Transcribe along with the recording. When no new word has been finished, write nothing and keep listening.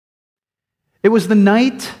It was the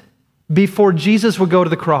night before Jesus would go to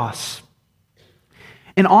the cross.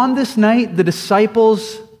 And on this night, the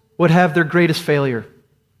disciples would have their greatest failure.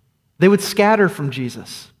 They would scatter from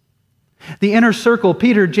Jesus. The inner circle,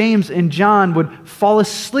 Peter, James, and John, would fall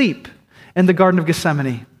asleep in the Garden of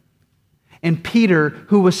Gethsemane. And Peter,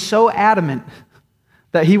 who was so adamant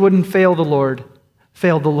that he wouldn't failed the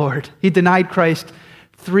Lord. He denied Christ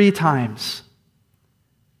 3 times.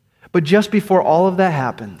 But just before all of that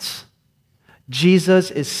happens,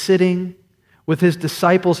 Jesus is sitting with his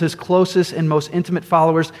disciples, his closest and most intimate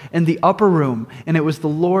followers, in the upper room, and it was the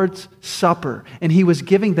Lord's Supper, and he was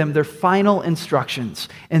giving them their final instructions.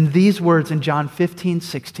 And these words in John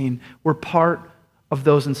 15:16 were part of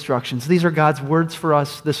those instructions. These are God's words for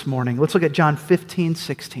us this morning. Let's look at John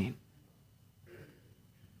 15:16.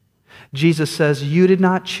 Jesus says, "You did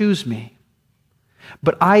not choose me,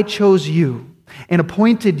 but I chose you and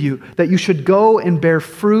appointed you that you should go and bear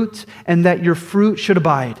fruit and that your fruit should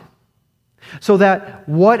abide, so that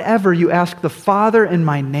whatever you ask the Father in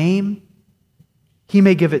my name, he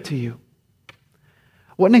may give it to you."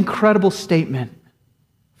 What an incredible statement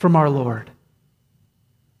from our Lord.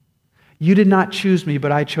 You did not choose me,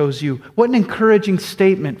 but I chose you. What an encouraging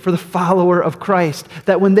statement for the follower of Christ,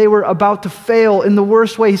 that when they were about to fail in the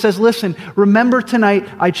worst way, he says, listen, remember tonight,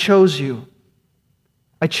 I chose you.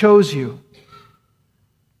 I chose you.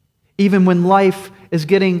 Even when life is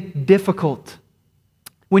getting difficult,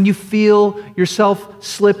 when you feel yourself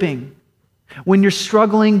slipping, when you're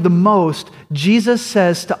struggling the most, Jesus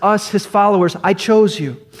says to us, his followers, I chose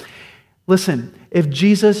you. Listen, if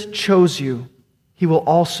Jesus chose you, he will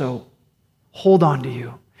also hold on to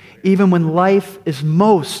you, even when life is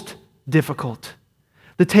most difficult.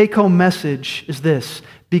 The take-home message is this: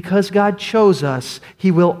 because God chose us,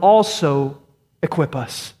 he will also equip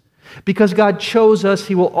us. Because God chose us,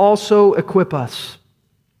 he will also equip us.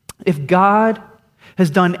 If God has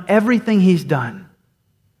done everything he's done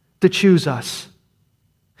to choose us,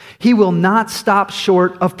 he will not stop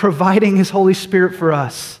short of providing his Holy Spirit for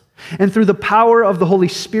us. And through the power of the Holy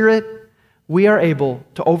Spirit, we are able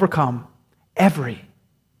to overcome every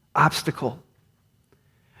obstacle.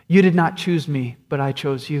 You did not choose me, but I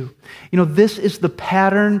chose you. You know, this is the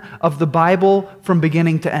pattern of the Bible from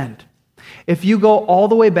beginning to end. If you go all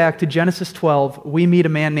the way back to Genesis 12, we meet a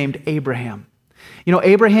man named Abraham. You know,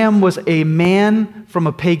 Abraham was a man from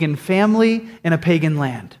a pagan family in a pagan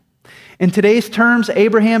land. In today's terms,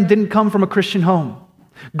 Abraham didn't come from a Christian home.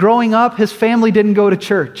 Growing up, his family didn't go to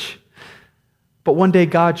church. But one day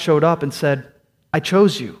God showed up and said, I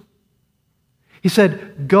chose you. He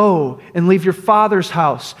said, go and leave your father's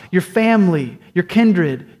house, your family, your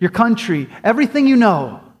kindred, your country, everything you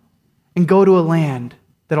know, and go to a land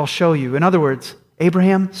that I'll show you. In other words,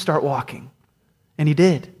 Abraham, start walking. And he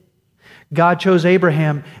did. God chose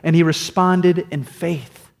Abraham, and he responded in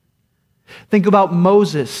faith. Think about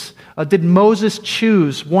Moses. Did Moses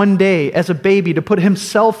choose one day as a baby to put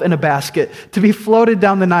himself in a basket, to be floated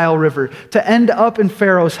down the Nile River, to end up in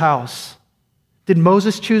Pharaoh's house? Did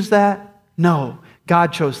Moses choose that? No,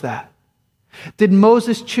 God chose that. Did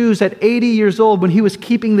Moses choose at 80 years old, when he was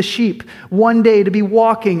keeping the sheep, one day to be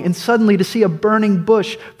walking and suddenly to see a burning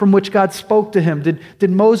bush from which God spoke to him? Did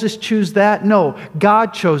Moses choose that? No,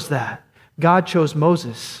 God chose that. God chose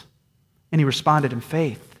Moses, and he responded in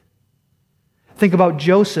faith. Think about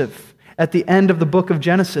Joseph at the end of the book of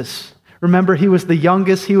Genesis. Remember, he was the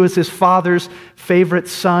youngest. He was his father's favorite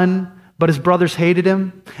son, but his brothers hated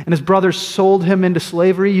him, and his brothers sold him into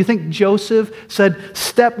slavery. You think Joseph said,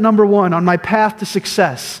 step number 1 on my path to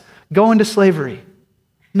success, go into slavery?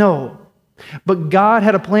 No. But God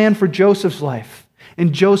had a plan for Joseph's life,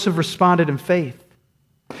 and Joseph responded in faith.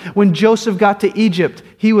 When Joseph got to Egypt,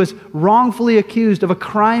 he was wrongfully accused of a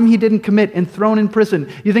crime he didn't commit and thrown in prison.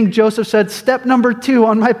 You think Joseph said, step number 2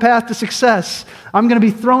 on my path to success, I'm going to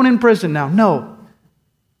be thrown in prison now? No.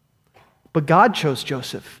 But God chose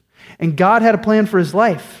Joseph. And God had a plan for his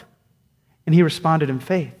life, and he responded in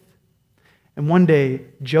faith. And one day,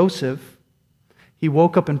 Joseph, he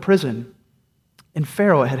woke up in prison, and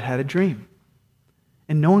Pharaoh had had a dream.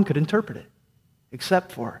 And no one could interpret it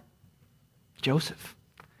except for Joseph.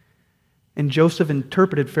 And Joseph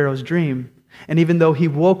interpreted Pharaoh's dream. And even though he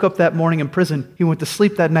woke up that morning in prison, he went to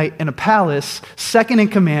sleep that night in a palace, second in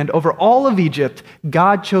command over all of Egypt.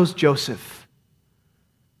 God chose Joseph,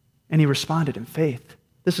 and he responded in faith.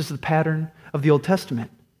 This is the pattern of the Old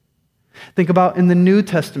Testament. Think about in the New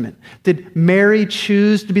Testament. Did Mary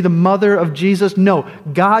choose to be the mother of Jesus? No,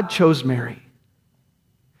 God chose Mary.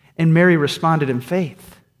 And Mary responded in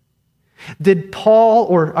faith. Did Paul,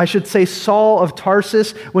 or I should say Saul of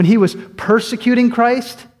Tarsus, when he was persecuting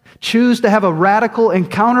Christ, choose to have a radical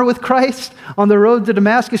encounter with Christ on the road to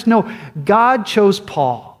Damascus. No, God chose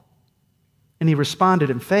Paul, and he responded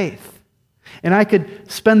in faith. And I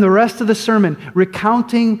could spend the rest of the sermon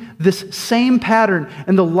recounting this same pattern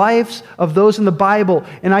in the lives of those in the Bible,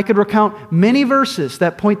 and I could recount many verses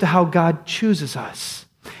that point to how God chooses us.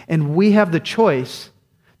 And we have the choice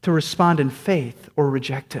to respond in faith or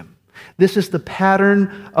reject him. This is the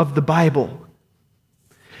pattern of the Bible.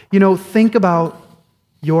 Think about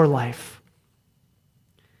your life.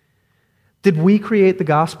 Did we create the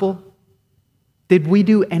gospel? Did we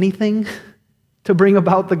do anything to bring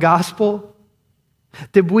about the gospel?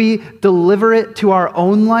 Did we deliver it to our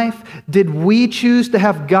own life? Did we choose to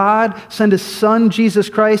have God send his Son, Jesus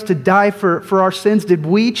Christ, to die for our sins? Did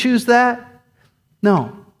we choose that?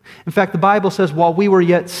 No. In fact, the Bible says, while we were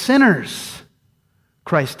yet sinners,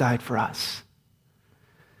 Christ died for us.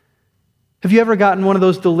 Have you ever gotten one of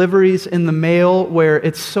those deliveries in the mail where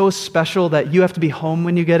it's so special that you have to be home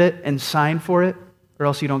when you get it and sign for it, or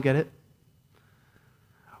else you don't get it?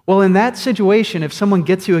 Well, in that situation, if someone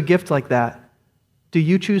gets you a gift like that, do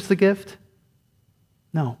you choose the gift?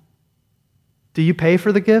 No. Do you pay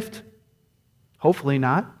for the gift? Hopefully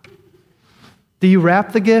not. Do you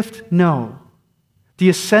wrap the gift? No. Do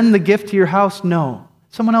you send the gift to your house? No.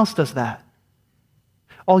 Someone else does that.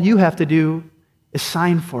 All you have to do is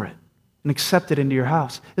sign for it and accept it into your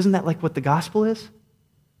house. Isn't that like what the gospel is?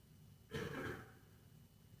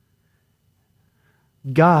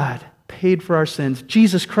 God paid for our sins.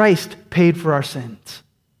 Jesus Christ paid for our sins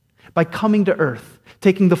by coming to earth,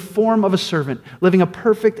 taking the form of a servant, living a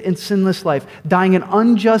perfect and sinless life, dying an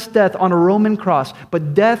unjust death on a Roman cross.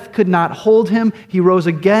 But death could not hold him. He rose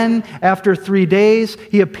again after 3 days.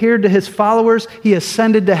 He appeared to his followers. He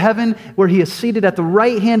ascended to heaven, where he is seated at the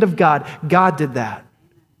right hand of God. God did that.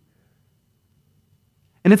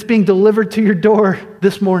 And it's being delivered to your door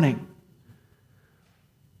this morning.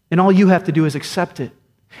 And all you have to do is accept it.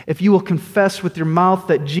 If you will confess with your mouth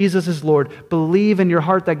that Jesus is Lord, believe in your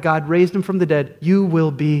heart that God raised him from the dead, you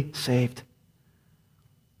will be saved.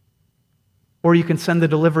 Or you can send the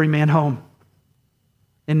delivery man home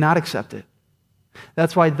and not accept it.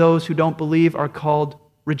 That's why those who don't believe are called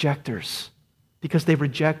rejectors, because they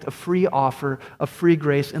reject a free offer of free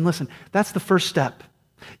grace. And listen, that's the first step.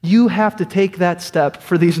 You have to take that step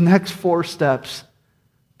for these next 4 steps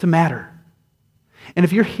to matter. And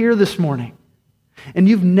if you're here this morning and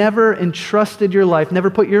you've never entrusted your life,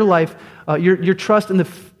 never put your life, your trust in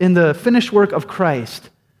the finished work of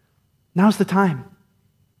Christ, now's the time.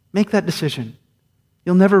 Make that decision.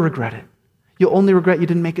 You'll never regret it. You'll only regret you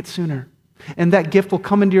didn't make it sooner. And that gift will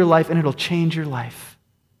come into your life and it'll change your life.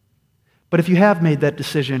 But if you have made that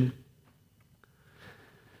decision,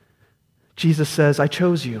 Jesus says, I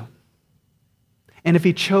chose you. And if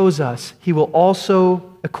he chose us, he will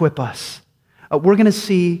also equip us. We're going to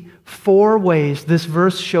see 4 ways this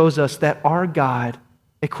verse shows us that our God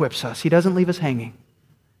equips us. He doesn't leave us hanging.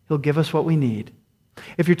 He'll give us what we need.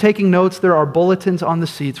 If you're taking notes, there are bulletins on the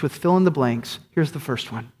seats with fill in the blanks. Here's the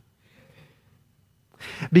first one.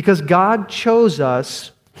 Because God chose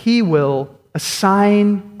us, he will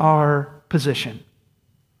assign our position.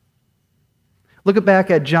 Look back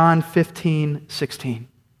at John 15:16.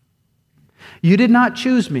 You did not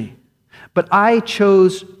choose me, but I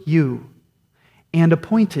chose you and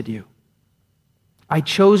appointed you. I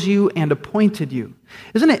chose you and appointed you.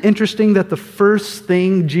 Isn't it interesting that the first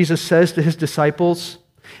thing Jesus says to his disciples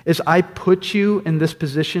is, I put you in this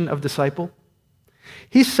position of disciple?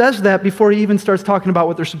 He says that before he even starts talking about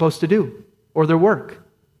what they're supposed to do or their work.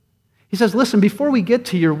 He says, listen, before we get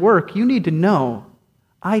to your work, you need to know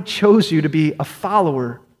I chose you to be a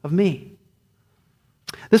follower of me.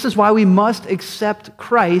 This is why we must accept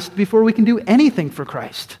Christ before we can do anything for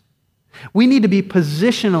Christ. We need to be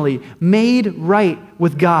positionally made right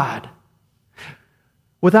with God.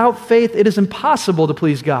 Without faith, it is impossible to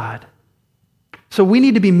please God. So we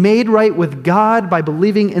need to be made right with God by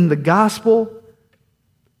believing in the gospel.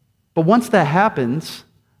 But once that happens,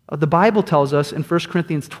 the Bible tells us in 1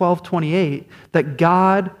 Corinthians 12:28 that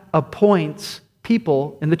God appoints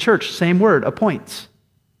people in the church. Same word, appoints.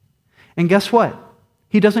 And guess what?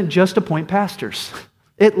 He doesn't just appoint pastors.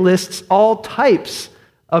 It lists all types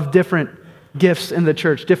of different gifts in the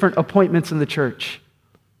church, different appointments in the church.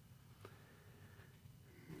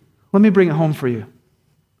 Let me bring it home for you.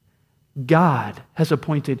 God has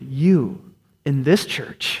appointed you in this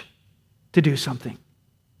church to do something.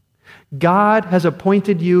 God has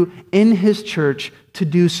appointed you in his church to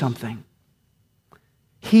do something.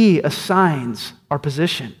 He assigns our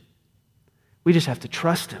position. We just have to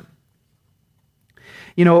trust him.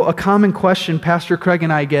 You know, a common question Pastor Craig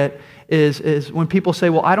and I get is when people say,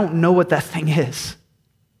 well, I don't know what that thing is.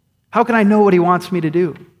 How can I know what he wants me to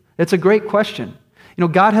do? It's a great question.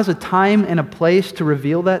 God has a time and a place to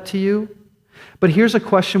reveal that to you. But here's a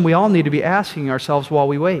question we all need to be asking ourselves while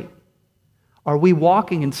we wait. Are we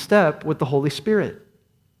walking in step with the Holy Spirit?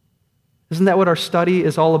 Isn't that what our study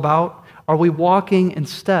is all about? Are we walking in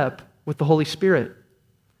step with the Holy Spirit?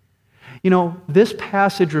 This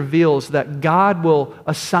passage reveals that God will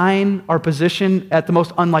assign our position at the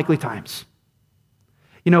most unlikely times.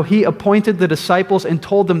 He appointed the disciples and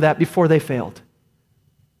told them that before they failed.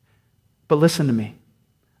 But listen to me.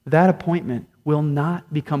 That appointment will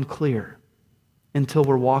not become clear until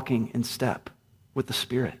we're walking in step with the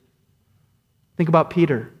Spirit. Think about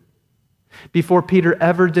Peter. Before Peter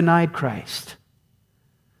ever denied Christ,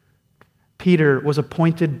 Peter was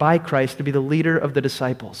appointed by Christ to be the leader of the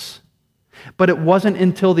disciples. But it wasn't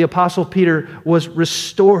until the Apostle Peter was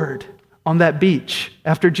restored on that beach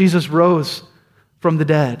after Jesus rose from the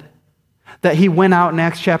dead that he went out in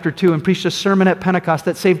Acts chapter 2 and preached a sermon at Pentecost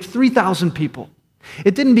that saved 3,000 people.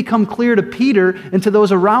 It didn't become clear to Peter and to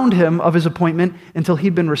those around him of his appointment until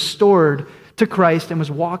he'd been restored to Christ and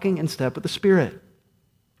was walking in step with the Spirit.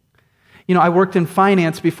 I worked in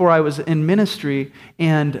finance before I was in ministry,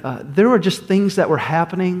 and there were just things that were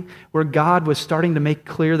happening where God was starting to make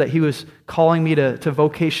clear that he was calling me to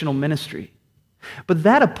vocational ministry. But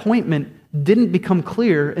that appointment didn't become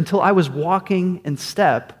clear until I was walking in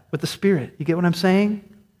step with the Spirit. You get what I'm saying?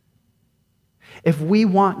 If we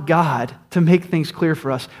want God to make things clear for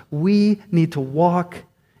us, we need to walk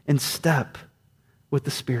in step with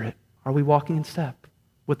the Spirit. Are we walking in step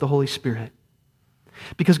with the Holy Spirit?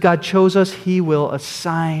 Because God chose us, he will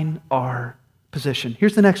assign our position.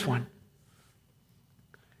 Here's the next one.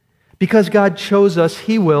 Because God chose us,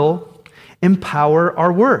 he will empower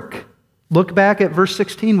our work. Look back at verse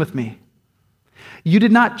 16 with me. You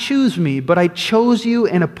did not choose me, but I chose you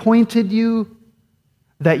and appointed you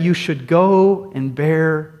that you should go and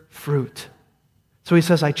bear fruit. So he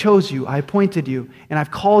says, I chose you, I appointed you, and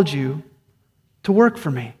I've called you to work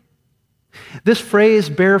for me. This phrase,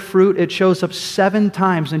 bear fruit, it shows up 7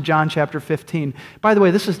 times in John chapter 15. By the way,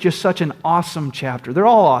 this is just such an awesome chapter. They're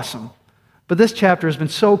all awesome. But this chapter has been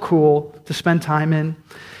so cool to spend time in.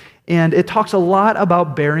 And it talks a lot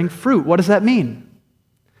about bearing fruit. What does that mean?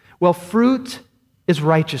 Well, fruit is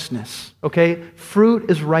righteousness, okay? Fruit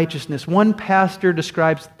is righteousness. One pastor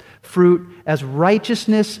describes fruit as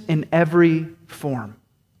righteousness in every form.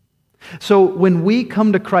 So when we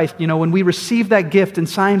come to Christ, when we receive that gift and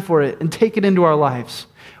sign for it and take it into our lives,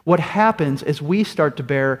 what happens is we start to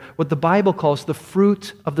bear what the Bible calls the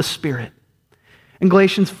fruit of the Spirit. In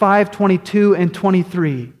Galatians 5:22 and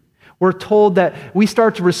 23, we're told that we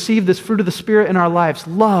start to receive this fruit of the Spirit in our lives: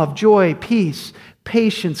 love, joy, peace,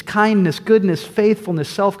 patience, kindness, goodness, faithfulness,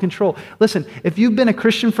 self-control. Listen, if you've been a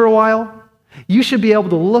Christian for a while, you should be able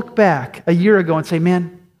to look back a year ago and say,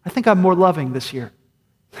 man, I think I'm more loving this year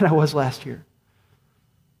than I was last year.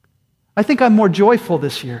 I think I'm more joyful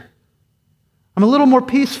this year. I'm a little more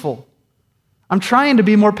peaceful. I'm trying to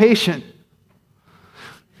be more patient.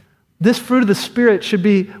 This fruit of the Spirit should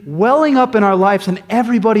be welling up in our lives, and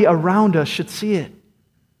everybody around us should see it.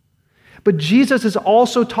 But Jesus is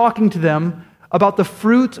also talking to them about the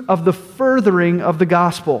fruit of the furthering of the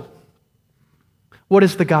gospel. What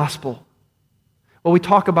is the gospel? Well, we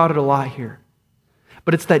talk about it a lot here.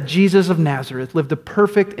 But it's that Jesus of Nazareth lived a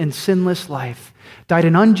perfect and sinless life, died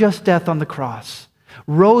an unjust death on the cross,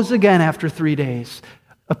 rose again after 3 days,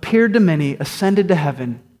 appeared to many, ascended to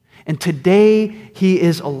heaven, and today he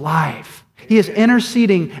is alive. He is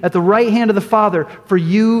interceding at the right hand of the Father for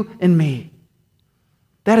you and me.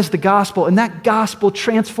 That is the gospel, and that gospel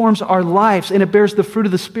transforms our lives, and it bears the fruit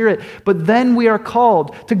of the Spirit. But then we are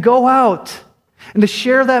called to go out and to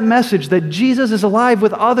share that message that Jesus is alive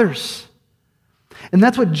with others. And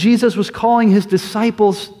that's what Jesus was calling his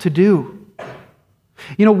disciples to do.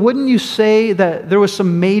 Wouldn't you say that there was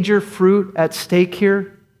some major fruit at stake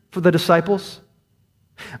here for the disciples?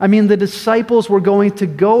 I mean, the disciples were going to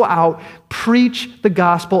go out, preach the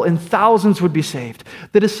gospel, and thousands would be saved.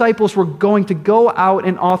 The disciples were going to go out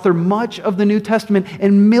and author much of the New Testament,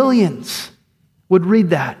 and millions would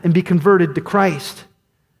read that and be converted to Christ.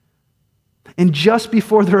 And just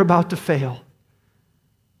before they're about to fail,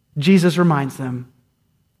 Jesus reminds them,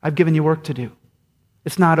 I've given you work to do.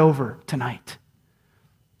 It's not over tonight.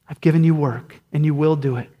 I've given you work, and you will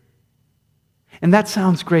do it. And that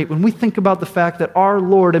sounds great. When we think about the fact that our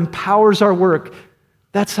Lord empowers our work,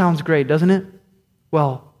 that sounds great, doesn't it?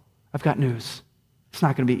 Well, I've got news. It's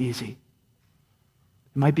not going to be easy.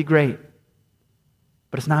 It might be great,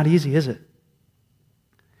 but it's not easy, is it?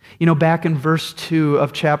 You know, back in verse 2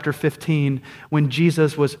 of chapter 15, when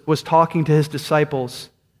Jesus was talking to his disciples,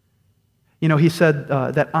 you know, he said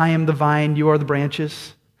that I am the vine, you are the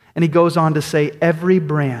branches. And he goes on to say, every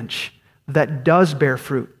branch that does bear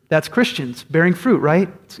fruit, that's Christians bearing fruit, right?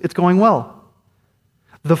 It's going well.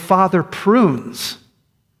 The Father prunes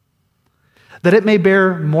that it may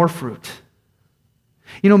bear more fruit.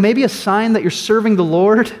 You know, maybe a sign that you're serving the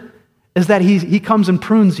Lord is that he comes and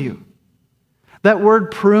prunes you. That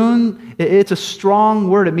word prune, it's a strong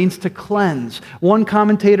word. It means to cleanse. One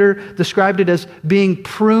commentator described it as being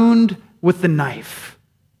pruned with the knife.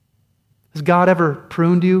 Has God ever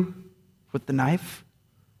pruned you with the knife?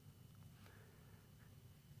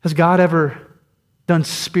 Has God ever done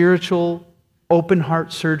spiritual, open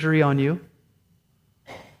heart surgery on you?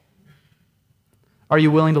 Are you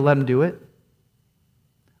willing to let him do it?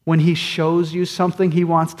 When he shows you something he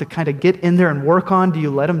wants to kind of get in there and work on, do you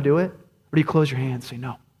let him do it? Or do you close your hand and say,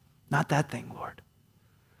 no, not that thing, Lord?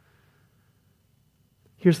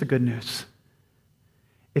 Here's the good news.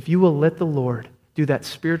 If you will let the Lord do that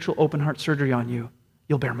spiritual open heart surgery on you,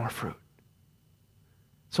 you'll bear more fruit.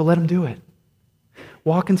 So let him do it.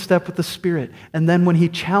 Walk in step with the Spirit. And then when he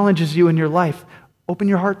challenges you in your life, open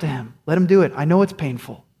your heart to him. Let him do it. I know it's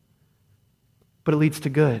painful, but it leads to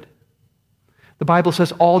good. The Bible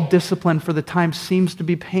says all discipline for the time seems to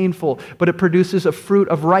be painful, but it produces a fruit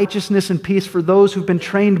of righteousness and peace for those who've been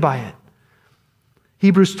trained by it.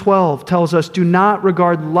 Hebrews 12 tells us, do not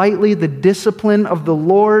regard lightly the discipline of the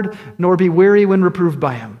Lord, nor be weary when reproved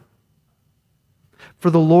by him. For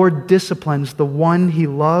the Lord disciplines the one he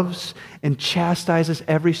loves and chastises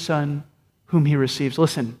every son whom he receives.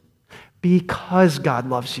 Listen, because God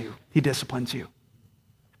loves you, he disciplines you.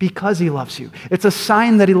 Because he loves you. It's a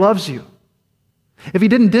sign that he loves you. If he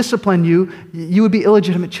didn't discipline you, you would be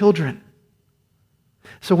illegitimate children.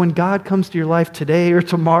 So when God comes to your life today or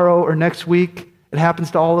tomorrow or next week, it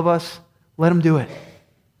happens to all of us, let him do it.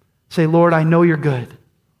 Say, Lord, I know you're good.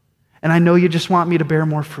 And I know you just want me to bear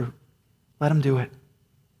more fruit. Let him do it.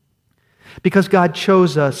 Because God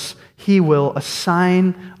chose us, he will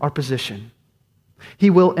assign our position. He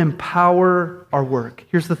will empower our work.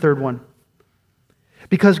 Here's the third one.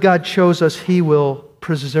 Because God chose us, he will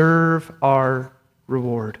preserve our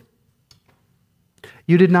reward.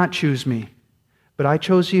 You did not choose me, but I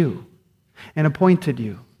chose you and appointed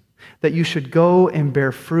you, that you should go and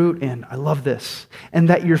bear fruit in, I love this, and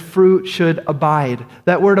that your fruit should abide.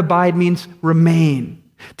 That word abide means remain,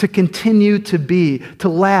 to continue to be, to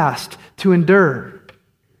last, to endure.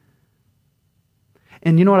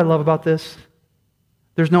 And you know what I love about this?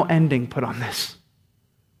 There's no ending put on this.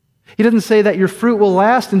 He doesn't say that your fruit will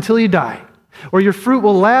last until you die, or your fruit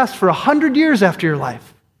will last for 100 years after your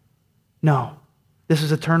life. No, this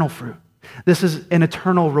is eternal fruit. This is an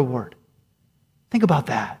eternal reward. Think about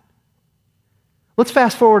that. Let's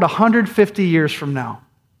fast forward 150 years from now.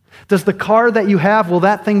 Does the car that you have, will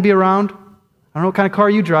that thing be around? I don't know what kind of car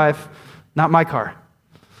you drive. Not my car.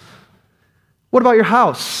 What about your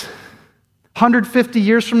house? 150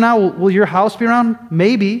 years from now, will your house be around?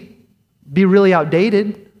 Maybe. Be really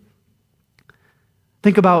outdated.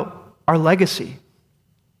 Think about our legacy.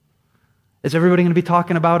 Is everybody going to be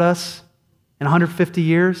talking about us in 150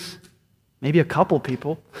 years? Maybe a couple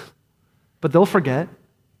people, but they'll forget.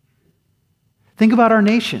 Think about our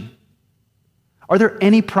nation. Are there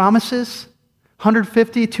any promises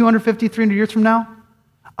 150, 250, 300 years from now?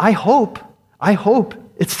 I hope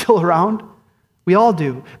it's still around. We all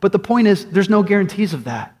do. But the point is, there's no guarantees of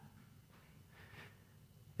that.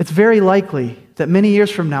 It's very likely that many years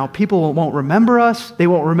from now, people won't remember us. They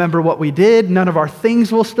won't remember what we did. None of our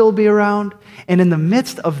things will still be around. And in the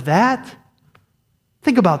midst of that,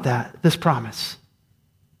 think about that, this promise.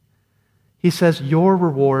 He says, your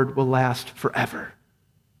reward will last forever.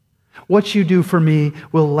 What you do for me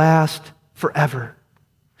will last forever.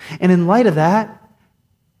 And in light of that,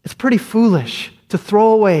 it's pretty foolish to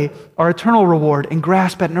throw away our eternal reward and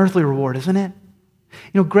grasp at an earthly reward, isn't it?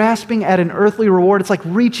 You know, grasping at an earthly reward, it's like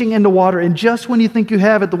reaching into water, and just when you think you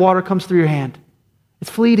have it, the water comes through your hand. It's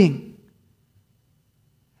fleeting.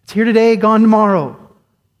 It's here today, gone tomorrow.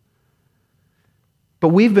 But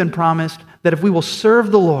we've been promised that if we will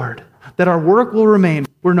serve the Lord, that our work will remain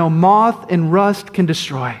where no moth and rust can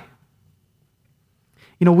destroy.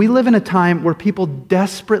 You know, we live in a time where people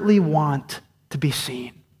desperately want to be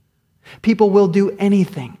seen. People will do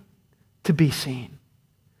anything to be seen.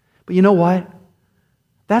 But you know what?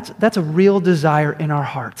 That's a real desire in our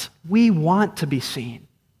hearts. We want to be seen.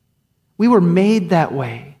 We were made that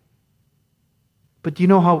way. But do you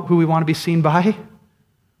know who we want to be seen by?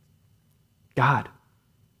 God.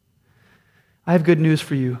 I have good news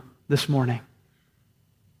for you this morning.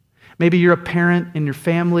 Maybe you're a parent in your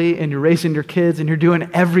family and you're raising your kids and you're doing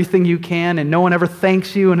everything you can and no one ever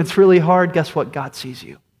thanks you and it's really hard. Guess what? God sees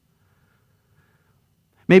you.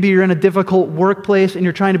 Maybe you're in a difficult workplace and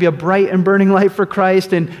you're trying to be a bright and burning light for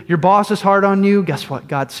Christ and your boss is hard on you. Guess what?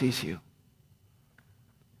 God sees you.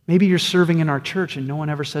 Maybe you're serving in our church and no one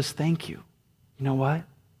ever says thank you. You know what?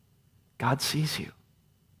 God sees you.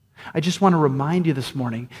 I just want to remind you this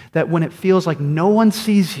morning that when it feels like no one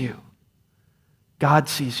sees you, God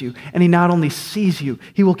sees you. And He not only sees you,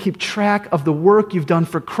 He will keep track of the work you've done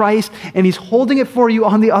for Christ, and He's holding it for you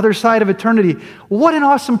on the other side of eternity. What an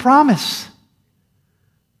awesome promise.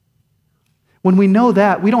 When we know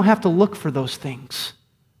that, we don't have to look for those things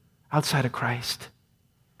outside of Christ.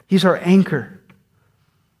 He's our anchor.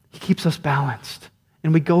 He keeps us balanced,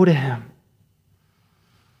 and we go to Him.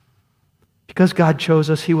 Because God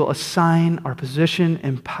chose us, He will assign our position,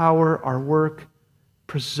 empower our work,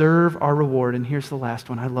 preserve our reward. And here's the last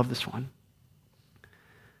one. I love this one.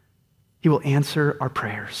 He will answer our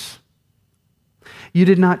prayers. You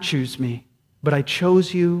did not choose me, but I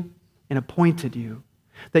chose you and appointed you,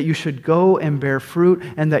 that you should go and bear fruit,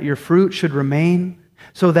 and that your fruit should remain,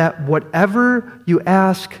 so that whatever you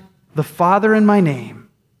ask the Father in my name,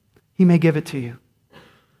 He may give it to you.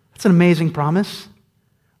 That's an amazing promise.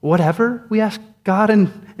 Whatever we ask God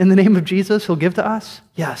in the name of Jesus, He'll give to us?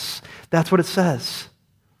 Yes, that's what it says.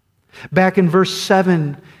 Back in verse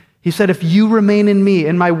 7, He said, if you remain in me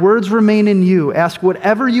and my words remain in you, ask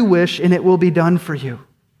whatever you wish and it will be done for you.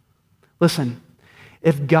 Listen,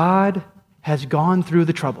 if God has gone through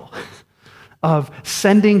the trouble of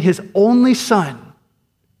sending His only Son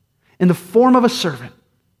in the form of a servant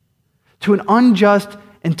to an unjust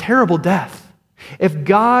and terrible death, if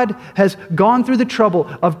God has gone through the trouble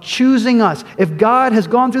of choosing us, if God has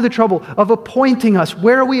gone through the trouble of appointing us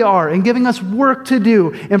where we are and giving us work to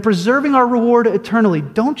do and preserving our reward eternally,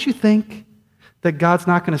 don't you think that God's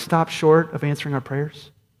not going to stop short of answering our prayers?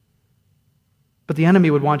 But the enemy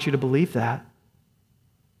would want you to believe that.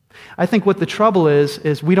 I think what the trouble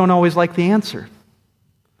is we don't always like the answer.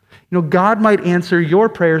 You know, God might answer your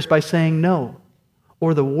prayers by saying no,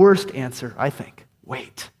 or the worst answer, I think,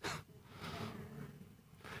 wait.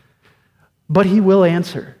 But He will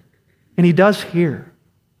answer, and He does hear.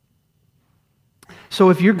 So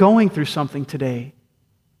if you're going through something today,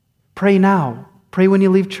 pray now. Pray when you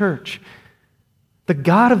leave church. The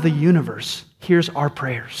God of the universe hears our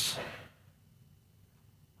prayers.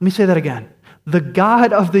 Let me say that again. The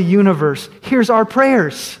God of the universe hears our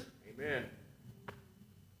prayers. Amen.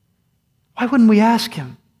 Why wouldn't we ask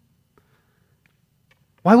Him?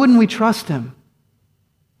 Why wouldn't we trust Him?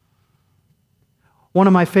 One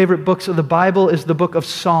of my favorite books of the Bible is the book of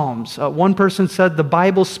Psalms. One person said, the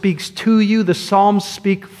Bible speaks to you, the Psalms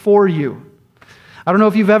speak for you. I don't know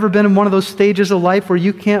if you've ever been in one of those stages of life where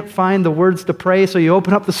you can't find the words to pray, so you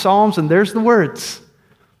open up the Psalms and there's the words.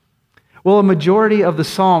 Well, a majority of the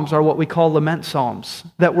Psalms are what we call lament Psalms.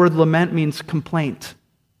 That word lament means complaint.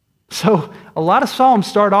 So a lot of Psalms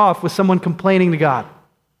start off with someone complaining to God.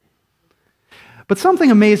 But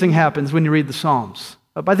something amazing happens when you read the Psalms.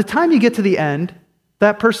 By the time you get to the end,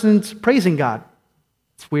 that person's praising God.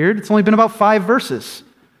 It's weird. It's only been about 5 verses.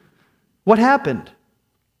 What happened?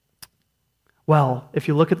 Well, if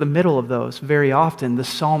you look at the middle of those, very often the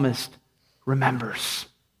psalmist remembers.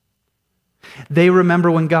 They remember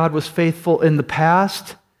when God was faithful in the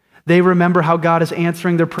past. They remember how God is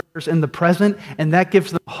answering their prayers in the present, and that gives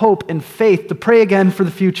them hope and faith to pray again for the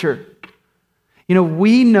future. You know,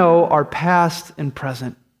 we know our past and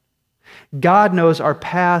present. God knows our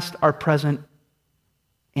past, our present,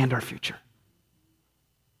 and our future.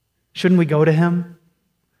 Shouldn't we go to Him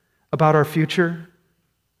about our future?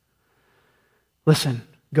 Listen,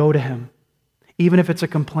 go to Him, even if it's a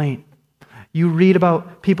complaint. You read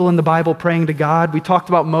about people in the Bible praying to God. We talked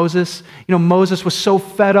about Moses. You know, Moses was so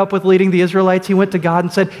fed up with leading the Israelites, he went to God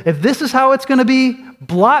and said, if this is how it's going to be,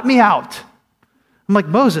 blot me out. I'm like,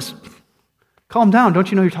 Moses, calm down. Don't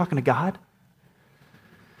you know you're talking to God?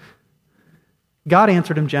 God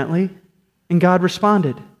answered him gently, and God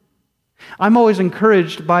responded. I'm always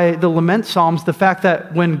encouraged by the lament psalms, the fact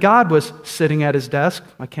that when God was sitting at his desk,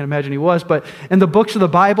 I can't imagine he was, but in the books of the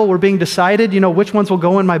Bible were being decided, you know, which ones will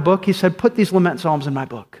go in my book, he said, put these lament psalms in my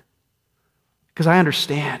book. Because I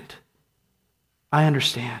understand. I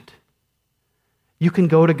understand. You can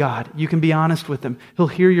go to God. You can be honest with Him. He'll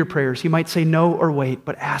hear your prayers. He might say no or wait,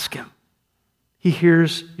 but ask Him. He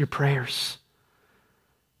hears your prayers.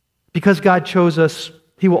 Because God chose us,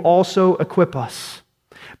 He will also equip us.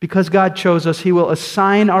 Because God chose us, He will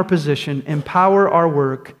assign our position, empower our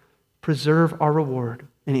work, preserve our reward,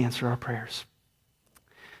 and answer our prayers.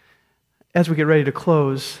 As we get ready to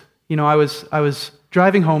close, I was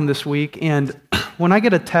driving home this week, and when I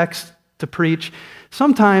get a text to preach,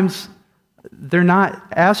 sometimes they're not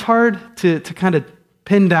as hard to kind of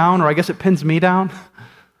pin down, or I guess it pins me down.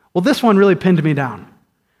 Well, this one really pinned me down.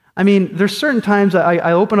 I mean, there's certain times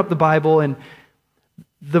I open up the Bible and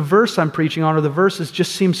the verse I'm preaching on, or the verses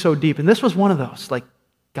just seem so deep. And this was one of those, like,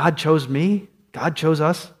 God chose me, God chose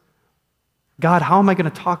us. God, how am I going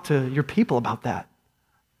to talk to your people about that?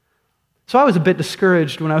 So I was a bit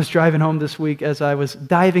discouraged when I was driving home this week as I was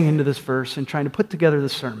diving into this verse and trying to put together the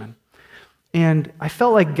sermon. And I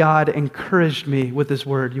felt like God encouraged me with his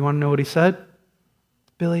word. You want to know what he said?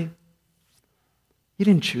 Billy, you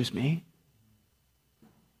didn't choose me.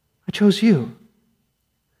 I chose you.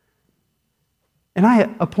 And I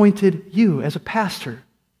appointed you as a pastor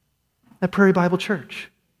at Prairie Bible Church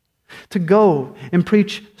to go and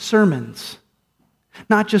preach sermons,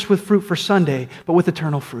 not just with fruit for Sunday, but with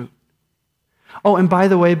eternal fruit. Oh, and by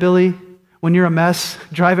the way, Billy, when you're a mess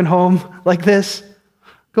driving home like this,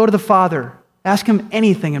 go to the Father. Ask him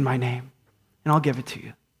anything in my name, and I'll give it to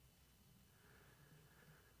you.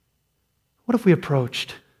 What if we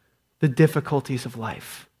approached the difficulties of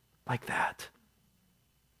life like that?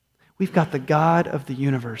 We've got the God of the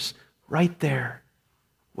universe right there,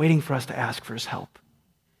 waiting for us to ask for his help.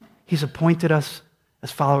 He's appointed us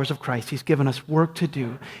as followers of Christ. He's given us work to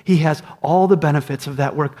do. He has all the benefits of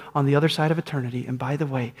that work on the other side of eternity. And by the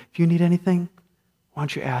way, if you need anything, why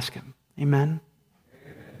don't you ask him? Amen?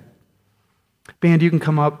 Band, you can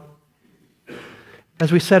come up.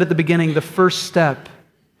 As we said at the beginning, the first step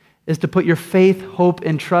is to put your faith, hope,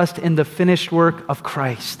 and trust in the finished work of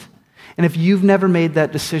Christ. And if you've never made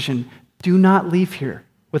that decision, do not leave here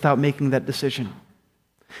without making that decision.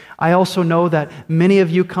 I also know that many of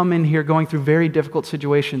you come in here going through very difficult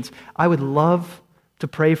situations. I would love to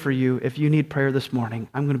pray for you if you need prayer this morning.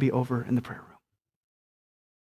 I'm going to be over in the prayer room.